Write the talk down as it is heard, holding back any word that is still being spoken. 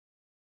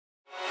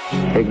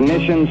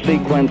Ignition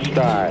sequence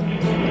starts.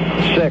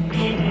 6,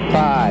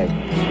 5,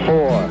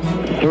 4,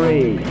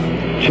 3,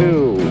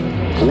 2,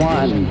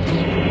 1,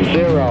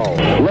 0.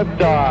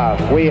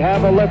 Liftoff. We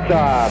have a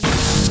liftoff.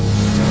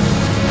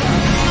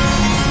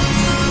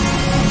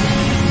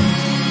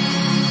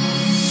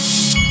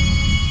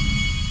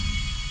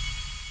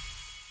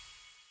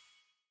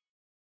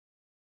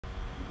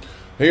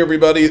 Hey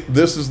everybody,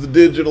 this is the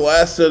Digital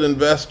Asset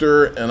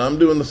Investor, and I'm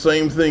doing the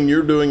same thing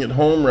you're doing at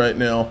home right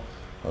now.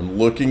 I'm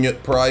looking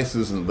at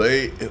prices, and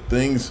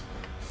things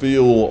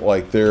feel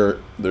like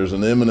there's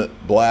an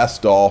imminent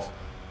blast off.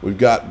 We've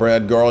got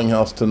Brad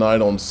Garlinghouse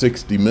tonight on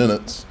 60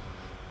 Minutes,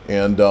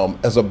 and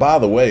as a by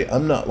the way,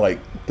 I'm not like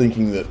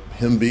thinking that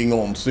him being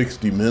on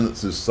 60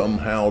 Minutes is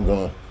somehow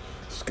gonna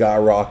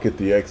skyrocket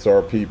the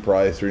XRP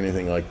price or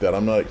anything like that.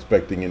 I'm not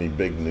expecting any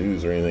big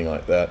news or anything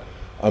like that.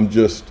 I'm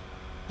just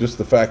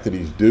the fact that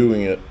he's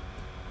doing it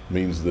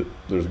means that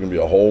there's going to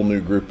be a whole new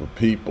group of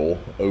people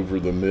over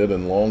the mid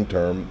and long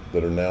term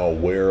that are now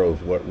aware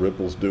of what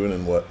Ripple's doing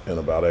and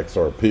about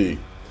XRP.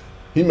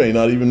 He may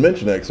not even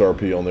mention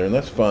XRP on there, and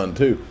that's fine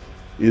too.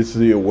 It's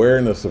the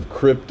awareness of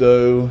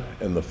crypto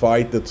and the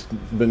fight that's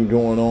been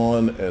going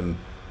on, and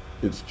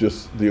it's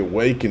just the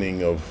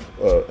awakening of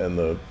and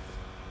the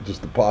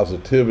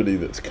positivity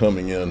that's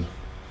coming in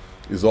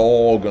is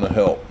all going to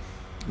help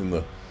in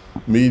the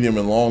medium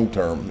and long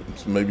term,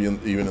 maybe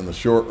even in the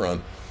short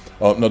run.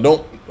 Now,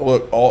 don't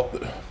look. All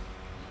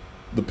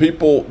the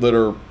people that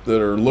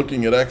are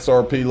looking at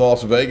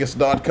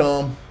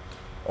XRPLasVegas.com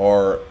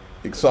are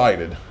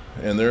excited,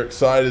 and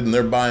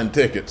they're buying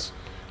tickets,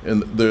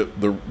 and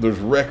there's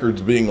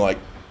records being like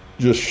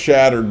just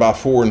shattered by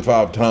 4 and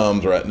 5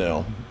 times right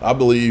now. I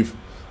believe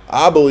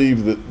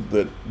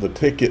that the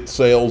ticket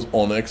sales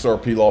on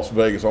XRP Las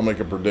Vegas, I'll make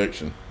a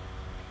prediction.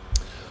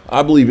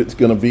 I believe it's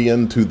going to be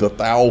into the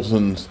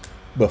thousands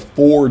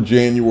before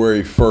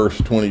January 1st,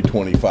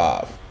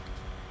 2025.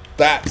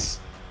 That's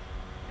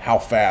how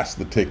fast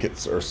the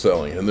tickets are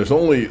selling. And there's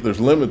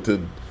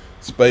limited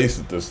space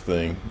at this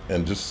thing.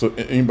 And just so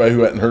anybody who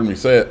hadn't heard me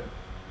say it,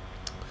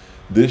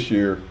 this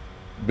year,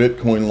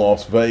 Bitcoin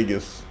Las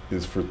Vegas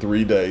is for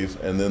 3 days.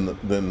 And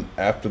then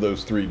after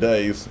those 3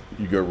 days,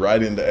 you go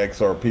right into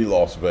XRP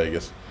Las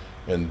Vegas.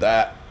 And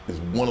that is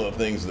one of the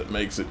things that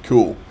makes it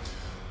cool.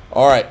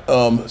 All right,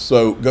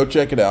 so go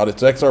check it out.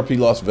 It's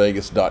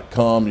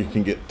XRPLasVegas.com. You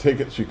can get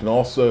tickets. You can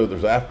also,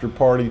 there's after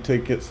party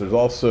tickets. There's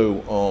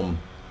also,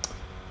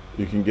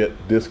 you can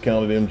get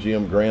discounted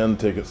MGM Grand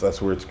tickets.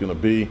 That's where it's going to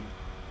be.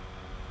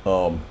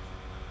 So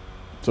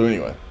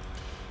anyway,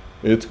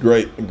 it's a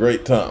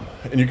great time.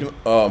 And you can,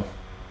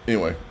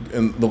 anyway,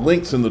 and the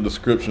link's in the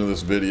description of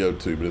this video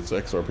too, but it's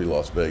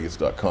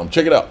XRPLasVegas.com.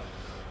 Check it out.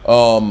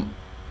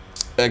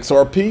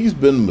 XRP's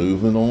been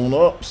moving on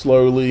up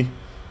slowly.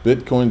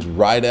 Bitcoin's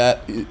right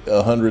at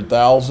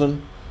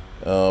 100,000.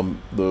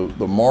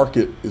 The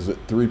market is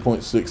at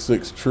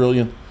 3.66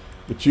 trillion.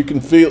 But you can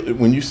feel it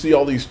when you see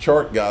all these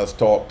chart guys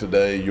talk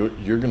today.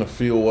 You're going to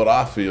feel what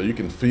I feel. You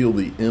can feel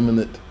the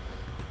imminent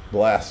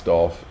blast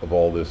off of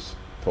all this,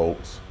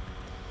 folks.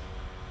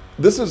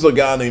 This is a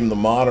guy named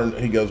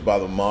he goes by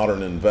the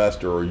Modern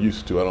Investor, or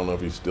used to. I don't know if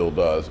he still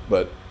does,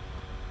 but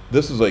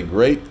this is a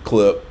great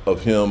clip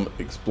of him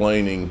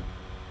explaining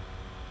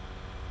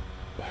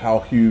how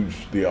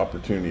huge the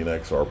opportunity in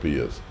XRP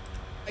is.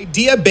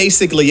 Idea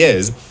basically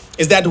is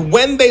that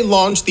when they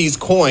launch these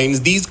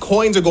coins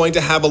are going to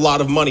have a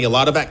lot of money, a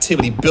lot of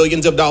activity,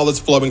 billions of dollars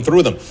flowing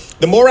through them.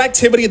 The more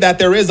activity that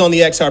there is on the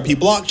XRP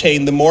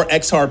blockchain, the more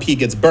XRP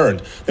gets burned.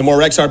 The more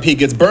XRP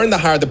gets burned, the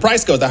higher the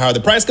price goes. The higher the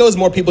price goes,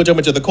 more people jump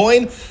into the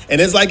coin, and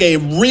it's like a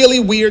really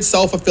weird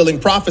self-fulfilling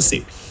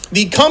prophecy.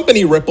 The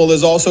company Ripple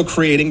is also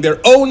creating their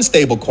own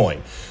stable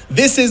coin.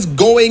 This is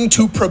going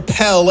to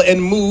propel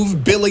and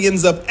move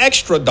billions of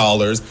extra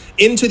dollars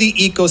into the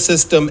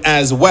ecosystem,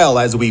 as well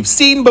as we've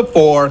seen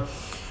before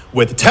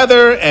with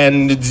Tether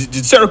and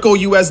Circle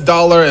US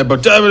dollar,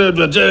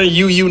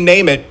 you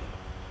name it.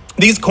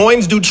 These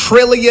coins do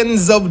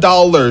trillions of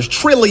dollars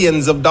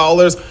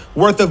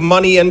worth of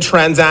money and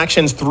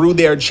transactions through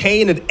their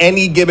chain at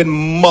any given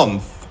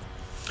month.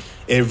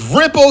 If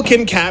Ripple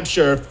can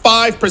capture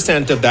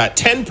 5% of that,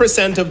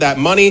 10% of that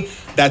money,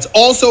 that's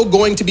also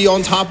going to be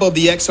on top of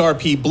the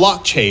XRP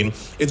blockchain.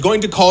 It's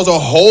going to cause a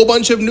whole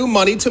bunch of new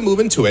money to move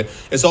into it.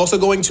 It's also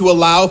going to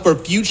allow for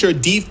future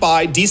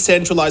DeFi,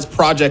 decentralized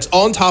projects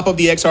on top of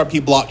the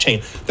XRP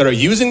blockchain that are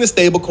using the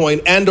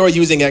stablecoin and or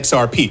using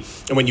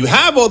XRP. And when you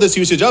have all this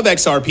usage of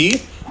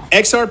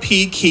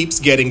XRP keeps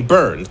getting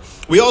burned.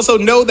 We also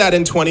know that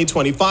in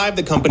 2025,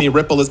 the company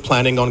Ripple is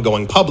planning on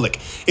going public.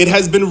 It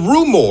has been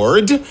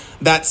rumored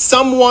that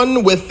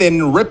someone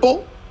within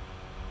Ripple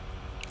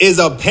is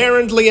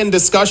apparently in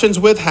discussions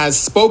with, has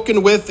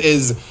spoken with,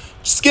 is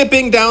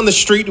skipping down the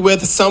street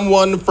with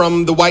someone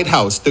from the White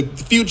House, the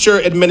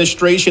future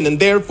administration, and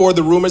therefore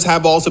the rumors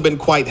have also been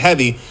quite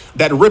heavy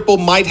that Ripple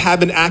might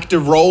have an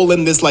active role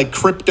in this like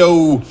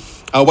crypto,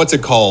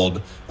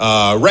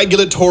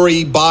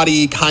 regulatory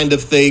body kind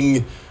of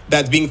thing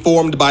that's being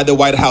formed by the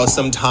White House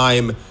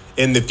sometime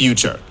in the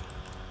future.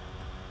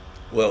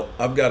 Well,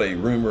 I've got a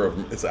rumor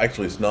of,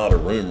 it's not a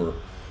rumor.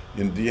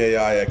 In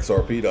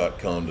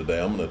daixrp.com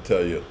today, I'm going to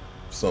tell you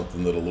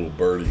something that a little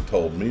birdie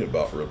told me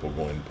about Ripple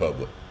going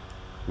public.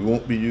 We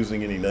won't be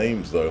using any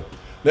names though.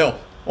 Now,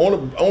 I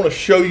want to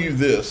show you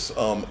this.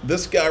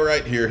 This guy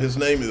right here, his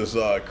name is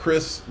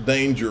Chris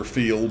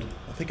Dangerfield.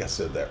 I think I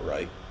said that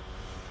right.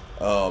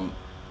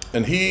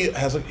 And he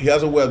has a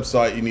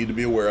website you need to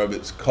be aware of.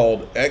 It's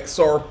called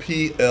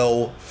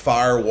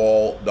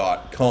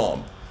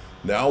XRPLfirewall.com.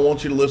 Now I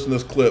want you to listen to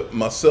this clip.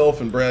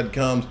 Myself and Brad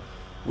Combs,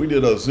 we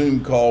did a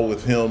Zoom call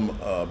with him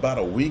about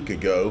a week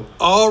ago.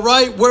 All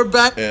right, we're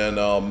back.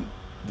 And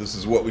this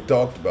is what we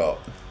talked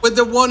about. With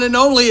the one and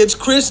only, it's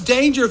Chris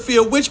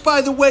Dangerfield, which,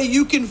 by the way,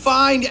 you can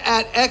find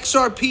at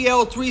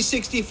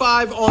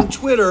XRPL365 on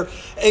Twitter.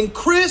 And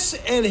Chris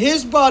and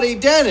his buddy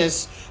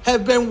Dennis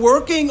have been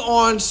working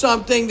on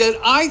something that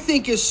I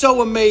think is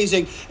so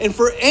amazing. And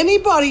for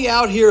anybody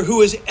out here who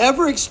has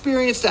ever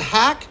experienced a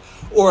hack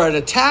or an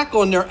attack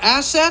on their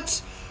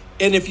assets,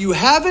 and if you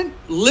haven't,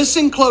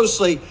 listen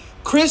closely.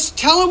 Chris,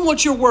 tell them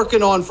what you're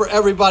working on for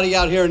everybody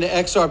out here in the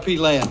XRP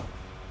land.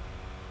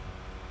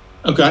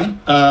 Okay.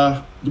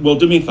 Well,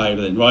 do me a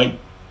favor then, right?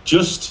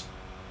 Just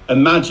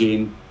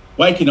imagine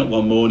waking up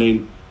one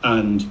morning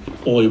and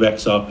all your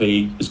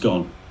XRP is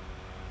gone.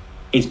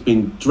 It's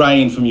been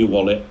drained from your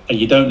wallet and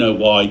you don't know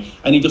why.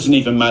 And it doesn't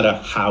even matter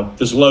how.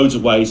 There's loads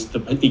of ways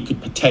that it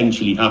could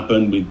potentially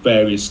happen with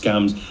various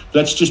scams.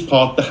 Let's just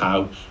park the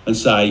how and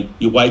say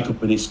you wake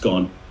up and it's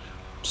gone.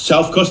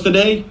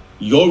 Self-custody,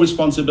 your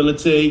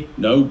responsibility.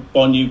 No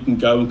one you can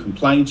go and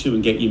complain to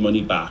and get your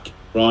money back,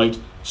 right?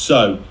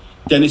 So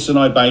Dennis and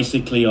I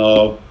basically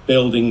are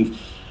building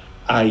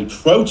a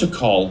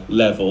protocol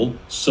level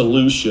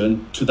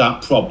solution to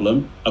that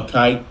problem,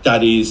 okay,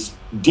 that is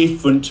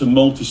different to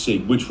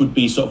multi-sig, which would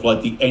be sort of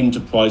like the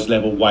enterprise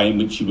level way in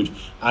which you would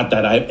add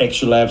that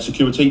extra layer of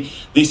security.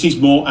 This is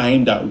more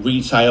aimed at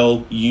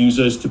retail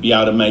users to be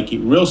able to make it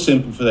real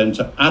simple for them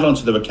to add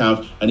onto their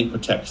account and it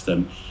protects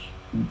them.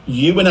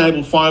 You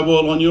enable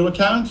firewall on your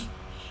account,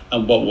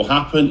 and what will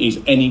happen is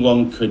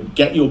anyone could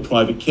get your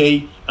private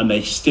key and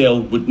they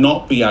still would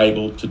not be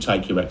able to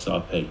take your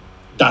XRP.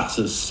 That's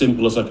as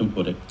simple as I can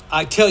put it.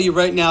 I tell you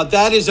right now,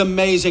 that is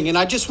amazing. And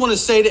I just want to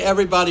say to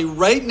everybody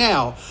right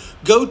now,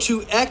 go to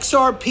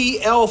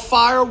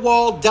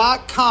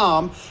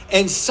xrplfirewall.com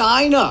and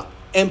sign up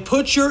and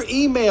put your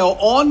email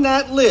on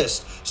that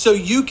list so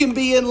you can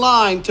be in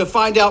line to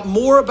find out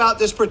more about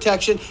this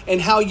protection and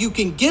how you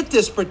can get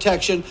this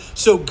protection.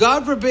 So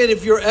God forbid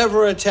if you're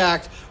ever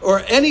attacked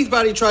or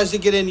anybody tries to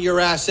get into your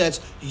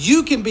assets,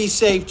 you can be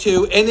safe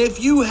too. And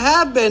if you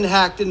have been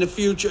hacked in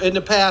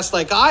the past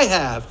like I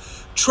have,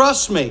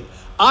 trust me,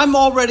 I'm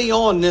already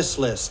on this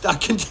list. I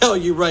can tell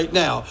you right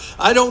now.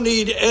 I don't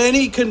need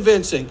any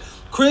convincing.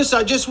 Chris,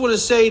 I just want to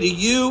say to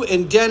you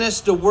and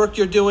Dennis, the work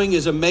you're doing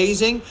is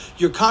amazing.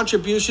 Your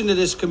contribution to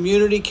this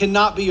community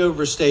cannot be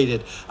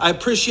overstated. I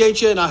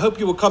appreciate you, and I hope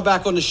you will come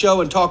back on the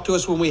show and talk to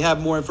us when we have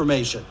more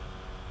information.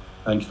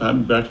 Thanks for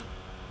having me back.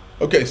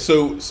 Okay,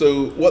 so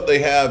what they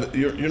have,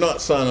 you're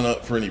not signing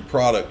up for any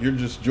product. You're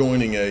just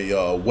joining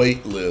a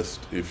wait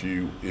list if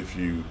you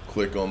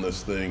click on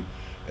this thing,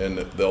 and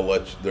they're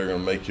going to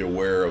make you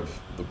aware of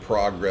the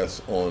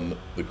progress on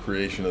the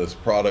creation of this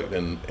product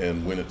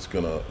and when it's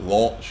going to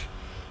launch.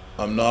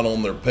 I'm not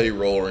on their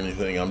payroll or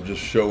anything. I'm just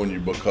showing you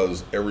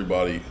because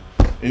everybody,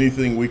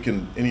 anything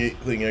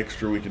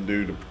extra we can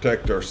do to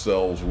protect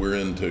ourselves, we're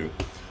into.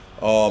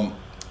 So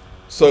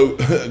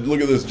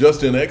look at this.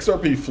 Just in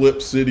XRP Flip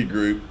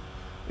Citigroup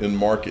in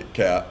market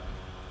cap,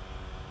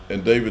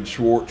 and David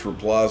Schwartz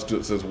replies to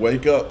it, says,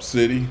 "Wake up,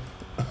 Citi."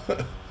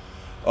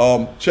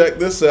 Check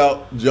this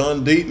out.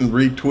 John Deaton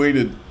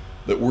retweeted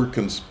that we're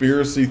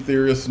conspiracy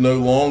theorists no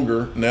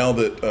longer. Now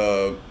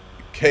that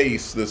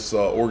Case, this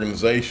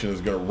organization,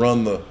 is going to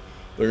run the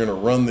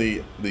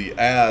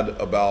ad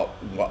about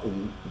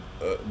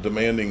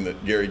demanding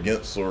that Gary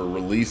Gensler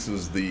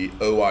releases the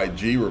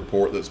OIG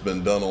report that's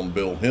been done on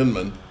Bill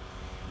Hinman.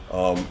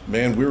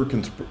 Man, we were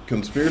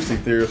conspiracy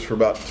theorists for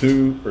about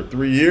 2 or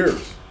 3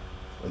 years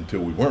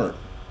until we weren't.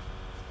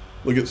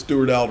 Look at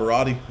Stuart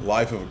Alderati,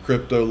 Life of a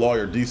Crypto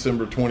Lawyer,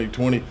 December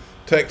 2020.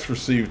 Text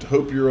received,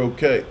 hope you're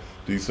okay.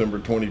 December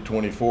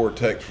 2024,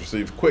 text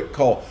received, quick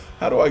call.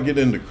 How do I get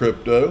into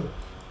crypto?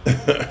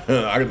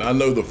 I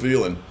know the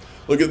feeling.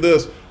 Look at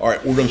this. All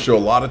right, we're going to show a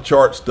lot of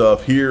chart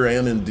stuff here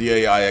and in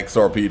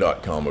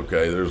daixrp.com,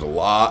 okay? There's a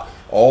lot.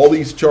 All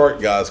these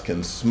chart guys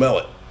can smell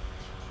it.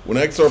 When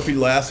XRP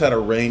last had a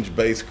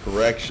range-based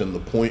correction, the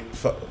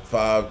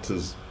 0.5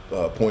 to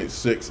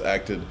 0.6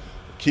 acted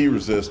key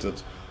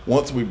resistance.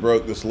 Once we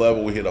broke this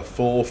level, we hit a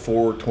full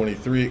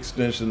 423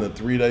 extension in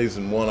 3 days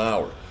and 1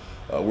 hour.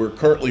 We're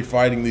currently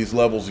fighting these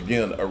levels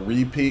again. A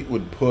repeat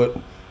would put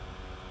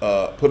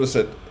us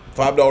at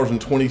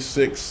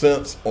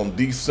 $5.26 on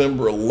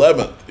December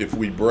 11th if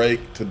we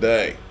break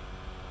today.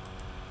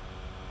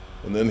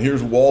 And then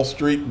here's Wall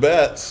Street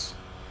Bets.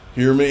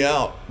 Hear me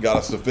out. Got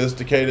a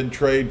sophisticated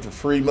trade for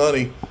free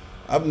money.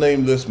 I've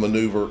named this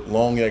maneuver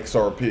Long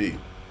XRP.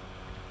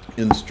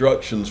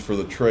 Instructions for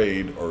the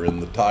trade are in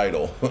the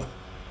title.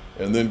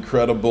 And then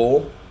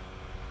Credible,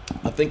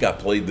 I think I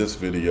played this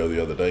video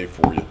the other day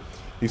for you.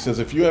 He says,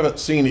 if you haven't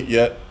seen it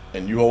yet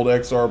and you hold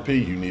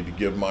XRP, you need to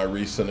give my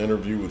recent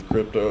interview with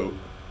Crypto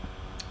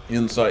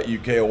Insight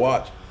UK a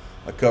watch.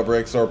 I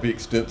cover XRP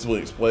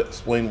extensively,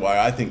 explain why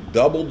I think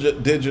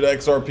double-digit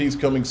XRP is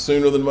coming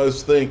sooner than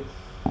most think.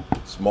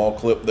 Small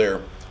clip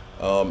there.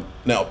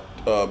 Now,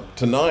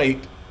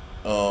 tonight,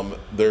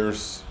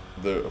 there's,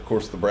 of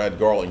course, the Brad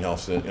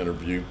Garlinghouse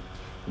interview.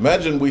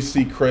 Imagine we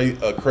see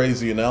a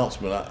crazy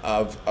announcement.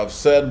 I've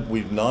said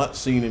we've not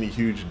seen any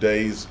huge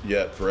days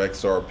yet for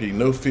XRP,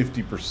 no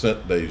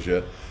 50% days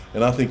yet,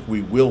 and I think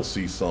we will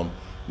see some.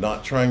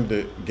 Not trying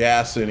to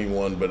gas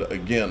anyone, but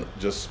again,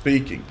 just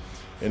speaking.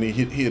 And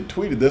he had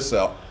tweeted this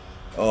out.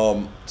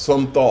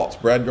 Some thoughts.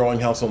 Brad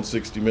Garlinghouse on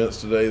 60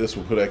 Minutes today. This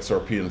will put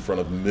XRP in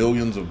front of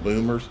millions of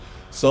boomers.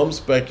 Some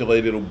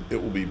speculate it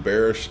will be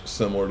bearish,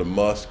 similar to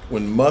Musk.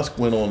 When Musk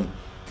went on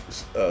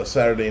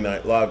Saturday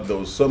Night Live, there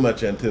was so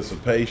much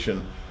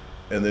anticipation,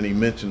 and then he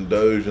mentioned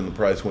Doge and the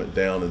price went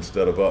down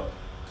instead of up.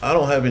 I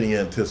don't have any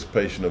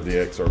anticipation of the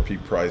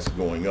XRP price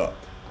going up.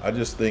 I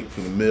just think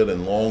for the mid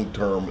and long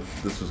term,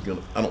 this is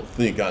gonna, I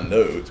know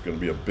it's gonna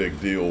be a big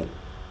deal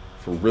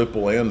for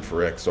Ripple and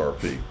for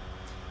XRP.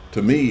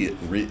 To me,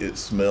 it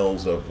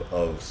smells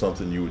of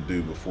something you would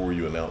do before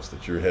you announce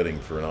that you're heading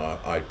for an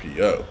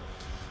IPO.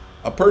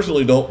 I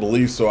personally don't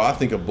believe so. I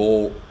think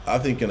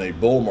in a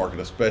bull market,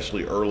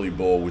 especially early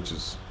bull, which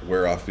is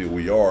where I feel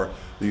we are,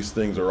 these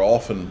things are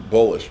often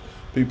bullish.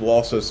 People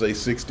also say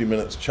 60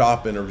 Minutes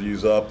chop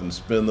interviews up and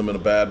spin them in a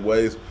bad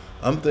ways.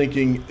 I'm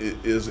thinking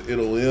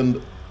it'll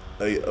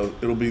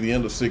be the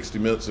end of 60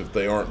 Minutes if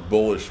they aren't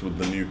bullish with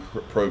the new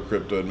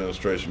pro-crypto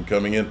administration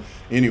coming in.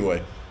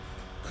 Anyway,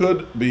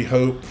 could be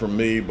hope from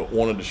me, but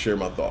wanted to share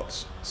my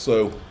thoughts.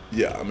 So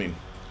yeah, I mean,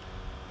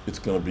 it's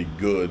going to be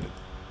good,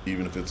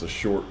 even if it's a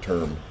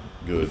short-term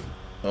good,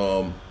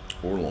 or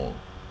long.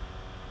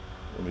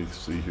 Let me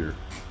see here.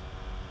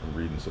 I'm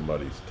reading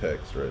somebody's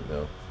text right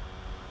now.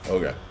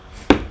 Okay.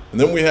 And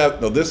then we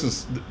have, now this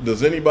is,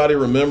 does anybody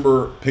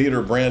remember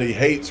Peter Brandy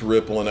hates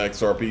Ripple and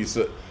XRP?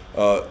 So,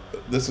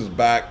 this is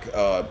back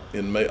on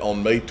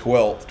May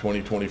 12th,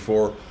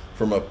 2024.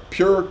 From a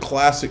pure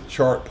classic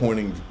chart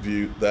pointing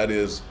view, that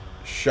is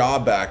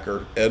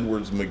Shawbacker,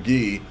 Edwards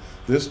McGee,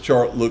 this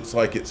chart looks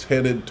like it's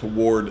headed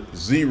toward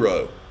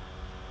zero.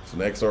 It's an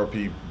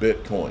XRP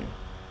Bitcoin.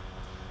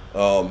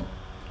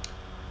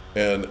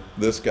 And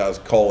this guy's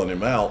calling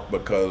him out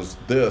because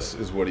this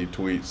is what he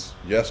tweets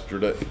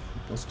yesterday.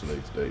 What's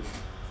today's date?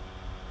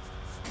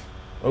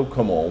 Oh,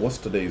 come on. What's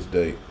today's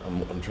date?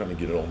 I'm trying to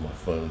get it on my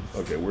phone.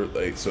 Okay, we're at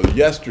 8. So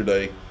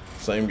yesterday,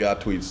 same guy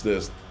tweets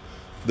this.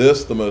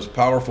 This, the most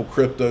powerful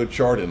crypto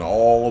chart in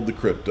all of the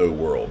crypto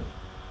world.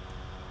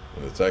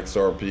 And it's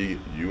XRP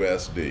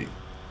USD.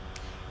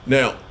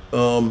 Now,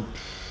 I'm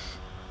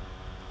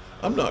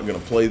not going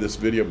to play this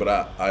video,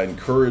 but I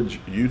encourage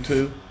you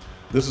to.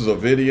 This is a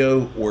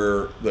video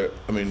where,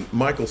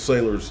 Michael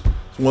Saylor's,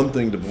 it's one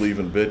thing to believe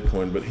in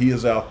Bitcoin, but he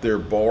is out there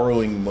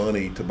borrowing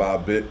money to buy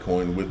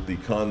Bitcoin with the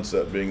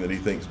concept being that he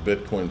thinks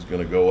Bitcoin's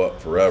going to go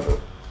up forever.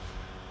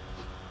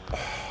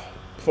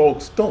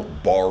 Folks,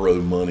 don't borrow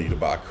money to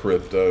buy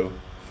crypto.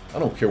 I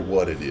don't care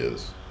what it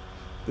is.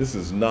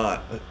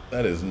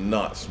 That is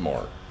not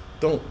smart.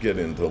 Don't get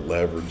into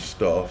leverage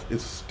stuff.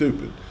 It's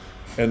stupid.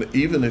 And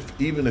even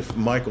if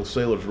Michael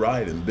Saylor's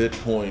right and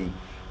Bitcoin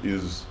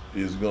is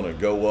going to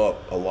go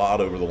up a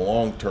lot over the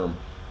long term,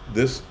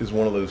 this is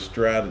one of those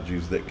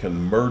strategies that can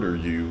murder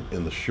you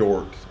in the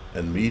short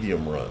and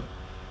medium run.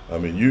 I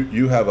mean,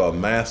 you have a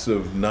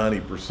massive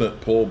 90%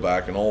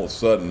 pullback, and all of a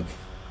sudden,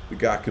 the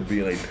guy could be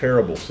in a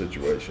terrible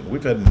situation.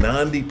 We've had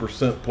 90%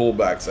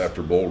 pullbacks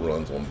after bull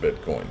runs on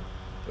Bitcoin.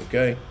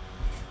 Okay?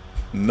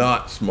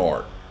 Not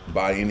smart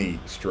by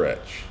any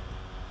stretch.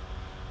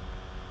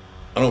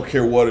 I don't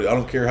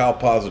care how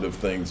positive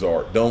things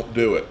are. Don't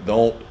do it.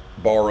 Don't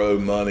borrow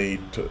money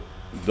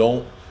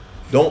don't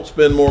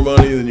spend more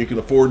money than you can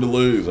afford to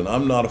lose. And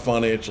I'm not a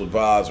financial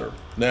advisor.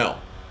 Now,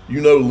 you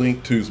know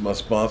Link2's my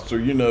sponsor.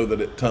 You know that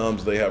at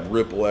times they have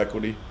Ripple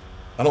equity.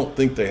 I don't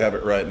think they have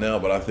it right now,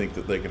 but I think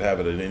that they could have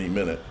it at any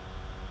minute.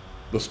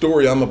 The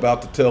story I'm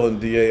about to tell in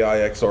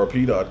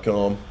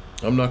DAIXRP.com,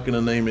 I'm not going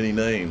to name any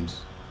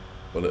names,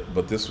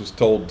 but this was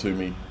told to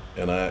me,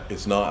 and I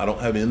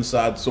don't have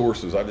inside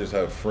sources. I just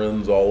have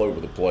friends all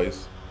over the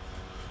place.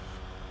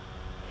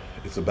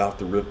 It's about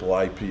the Ripple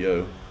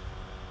IPO.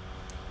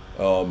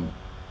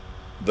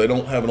 They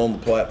don't have it on the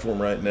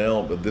platform right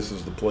now, but this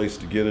is the place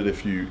to get it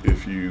if you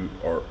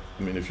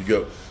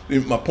go.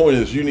 My point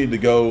is, you need to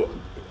go.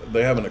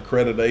 They have an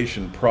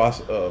accreditation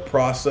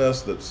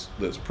process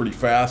that's pretty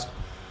fast.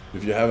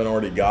 If you haven't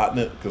already gotten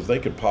it, because they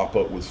could pop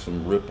up with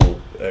some Ripple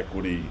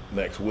equity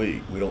next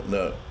week. We don't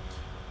know,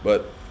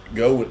 but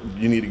you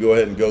need to go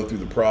ahead and go through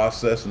the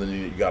process, and then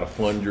you got to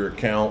fund your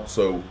account.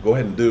 So go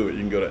ahead and do it.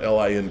 You can go to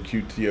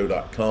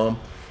linqto.com,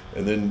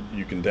 and then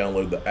you can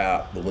download the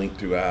app, the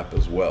Link2 app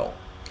as well.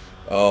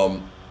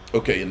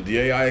 Okay, in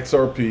DAI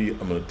XRP,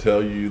 I'm going to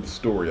tell you the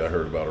story I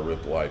heard about a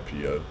Ripple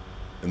IPO.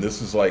 And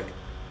this is like,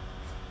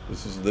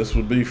 this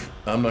would be,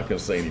 I'm not going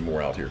to say any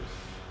more out here.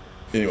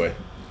 Anyway,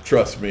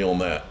 trust me on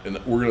that.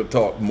 And we're going to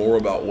talk more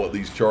about what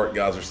these chart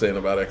guys are saying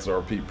about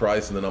XRP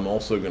price. And then I'm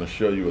also going to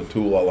show you a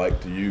tool I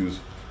like to use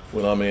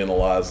when I'm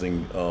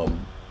analyzing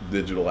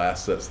digital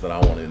assets that I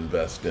want to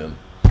invest in.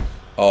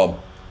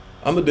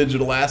 I'm a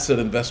digital asset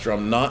investor.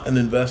 I'm not an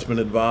investment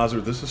advisor.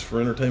 This is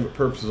for entertainment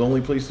purposes only.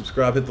 Please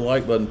subscribe, hit the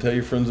like button, tell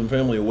your friends and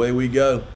family. Away we go.